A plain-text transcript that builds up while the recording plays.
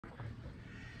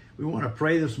We want to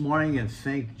pray this morning and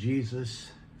thank Jesus,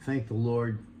 thank the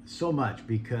Lord so much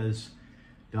because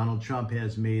Donald Trump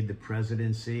has made the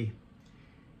presidency,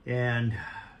 and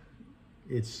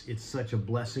it's such a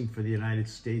blessing for the United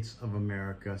States of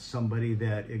America. Somebody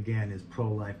that, again, is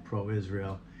pro-life,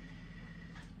 pro-Israel,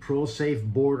 pro-safe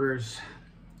borders,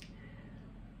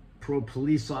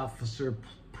 pro-police officer,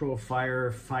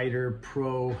 pro-firefighter,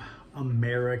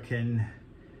 pro-American.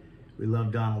 We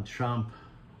love Donald Trump.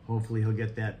 Hopefully he'll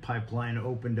get that pipeline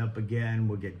opened up again.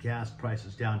 We'll get gas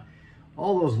prices down.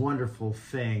 All those wonderful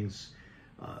things.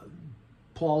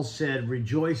 Paul said,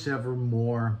 rejoice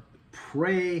evermore.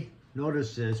 Pray,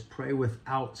 notice this, pray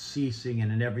without ceasing,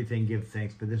 and in everything give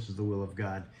thanks. But this is the will of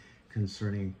God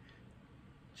concerning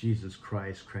Jesus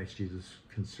Christ, Christ Jesus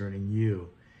concerning you.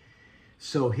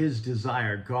 So his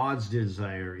desire, God's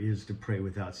desire, is to pray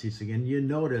without ceasing. And you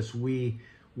notice we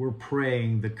were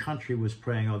praying, the country was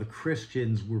praying, the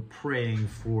Christians were praying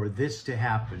for this to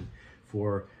happen,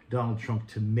 for Donald Trump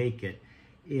to make it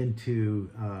into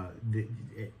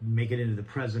the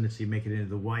presidency, make it into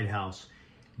the White House.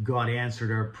 God answered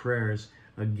our prayers.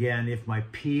 Again, if my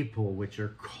people, which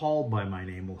are called by my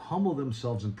name, will humble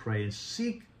themselves and pray and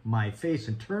seek my face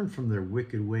and turn from their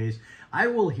wicked ways, I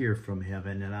will hear from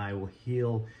heaven and I will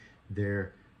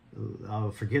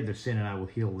forgive their sin and I will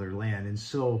heal their land. And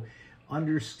so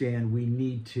understand we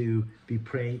need to be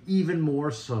praying even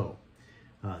more so,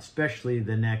 especially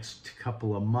the next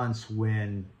couple of months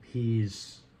when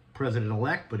he's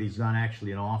president-elect, but he's not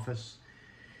actually in office.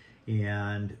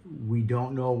 And we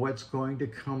don't know what's going to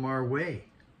come our way.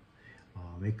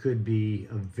 It could be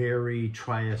a very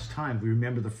trious time. We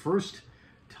remember the first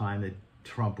time that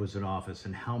Trump was in office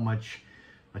and how much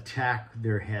attack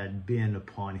there had been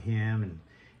upon him and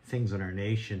things in our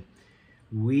nation.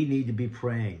 We need to be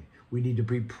praying. We need to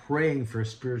be praying for a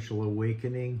spiritual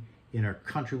awakening in our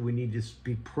country. We need to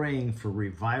be praying for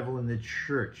revival in the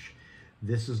church.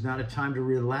 This is not a time to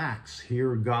relax.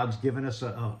 Here, God's given us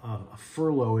a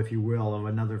furlough, if you will, of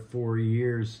another 4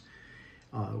 years.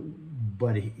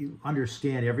 But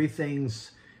understand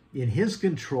everything's in his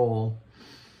control,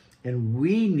 and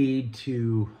we need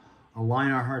to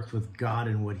align our hearts with God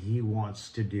and what he wants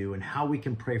to do, and how we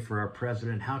can pray for our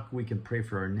president, how we can pray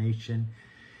for our nation,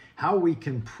 how we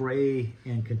can pray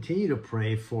and continue to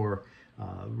pray for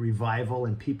revival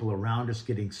and people around us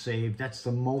getting saved. That's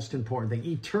the most important thing.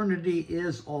 Eternity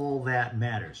is all that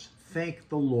matters. Thank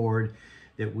the Lord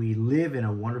that we live in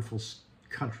a wonderful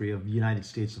country of the United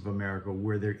States of America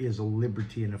where there is a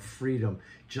liberty and a freedom,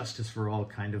 justice for all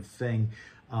kind of thing.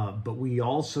 But we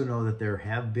also know that there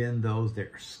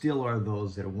still are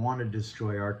those that want to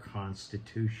destroy our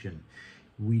Constitution.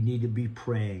 We need to be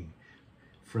praying,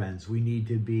 friends. We need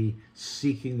to be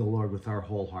seeking the Lord with our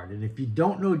whole heart. And if you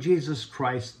don't know Jesus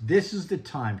Christ, this is the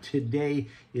time. Today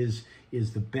is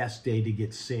the best day to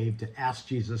get saved, to ask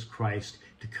Jesus Christ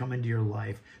to come into your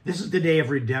life. This is the day of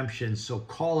redemption. So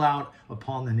call out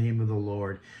upon the name of the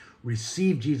Lord.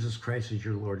 Receive Jesus Christ as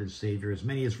your Lord and Savior. As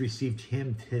many as received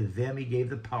him, to them he gave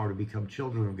the power to become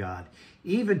children of God,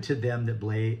 even to them that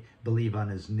believe on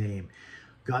his name.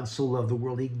 God so loved the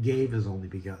world, he gave his only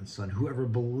begotten Son. Whoever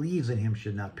believes in him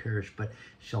should not perish, but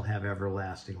shall have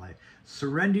everlasting life.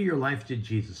 Surrender your life to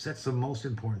Jesus. That's the most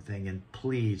important thing. And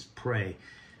please pray.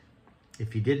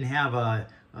 If you didn't have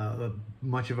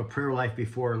much of a prayer life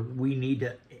before, we need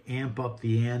to amp up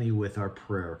the ante with our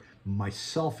prayer,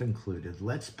 myself included.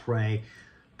 Let's pray.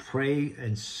 Pray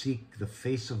and seek the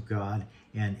face of God,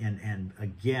 and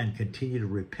again, continue to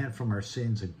repent from our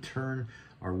sins and turn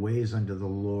our ways unto the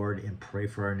Lord and pray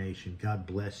for our nation. God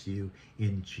bless you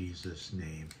in Jesus'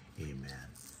 name. Amen.